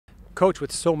Coach,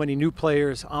 with so many new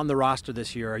players on the roster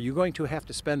this year, are you going to have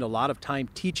to spend a lot of time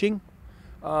teaching?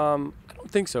 I don't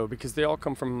think so, because they all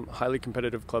come from highly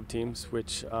competitive club teams,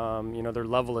 which their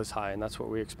level is high, and that's what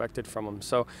we expected from them.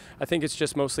 So I think it's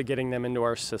just mostly getting them into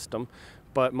our system,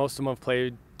 but most of them have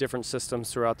played different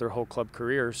systems throughout their whole club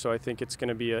career, so I think it's going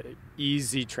to be an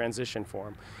easy transition for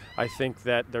them. I think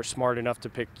that they're smart enough to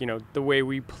pick the way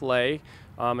we play,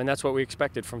 and that's what we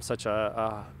expected from such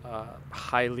a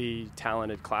highly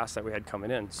talented class that we had coming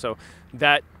in. So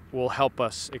that will help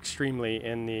us extremely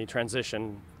in the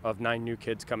transition of 9 new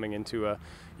kids coming into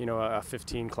a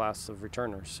 15 class of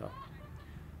returners. So,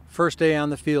 first day on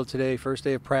the field today, first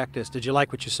day of practice. Did you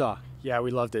like what you saw? Yeah,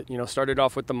 we loved it. Started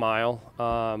off with the mile.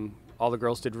 All the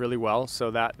girls did really well, so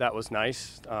that was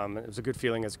nice. It was a good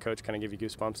feeling as a coach, kind of give you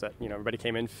goosebumps that everybody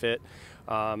came in fit.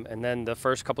 And then the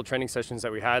first couple training sessions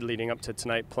that we had leading up to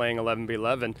tonight playing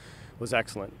 11v11 was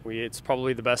excellent. It's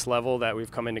probably the best level that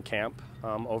we've come into camp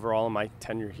overall in my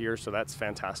tenure here, so that's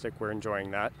fantastic. We're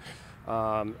enjoying that.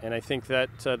 And I think that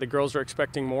the girls are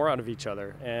expecting more out of each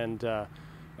other,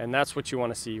 and that's what you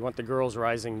want to see. You want the girls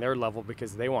rising their level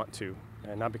because they want to,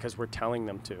 and not because we're telling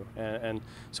them to. And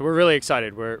so we're really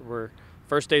excited. We're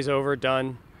first day's over,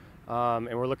 done,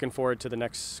 and we're looking forward to the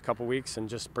next couple weeks and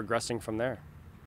just progressing from there.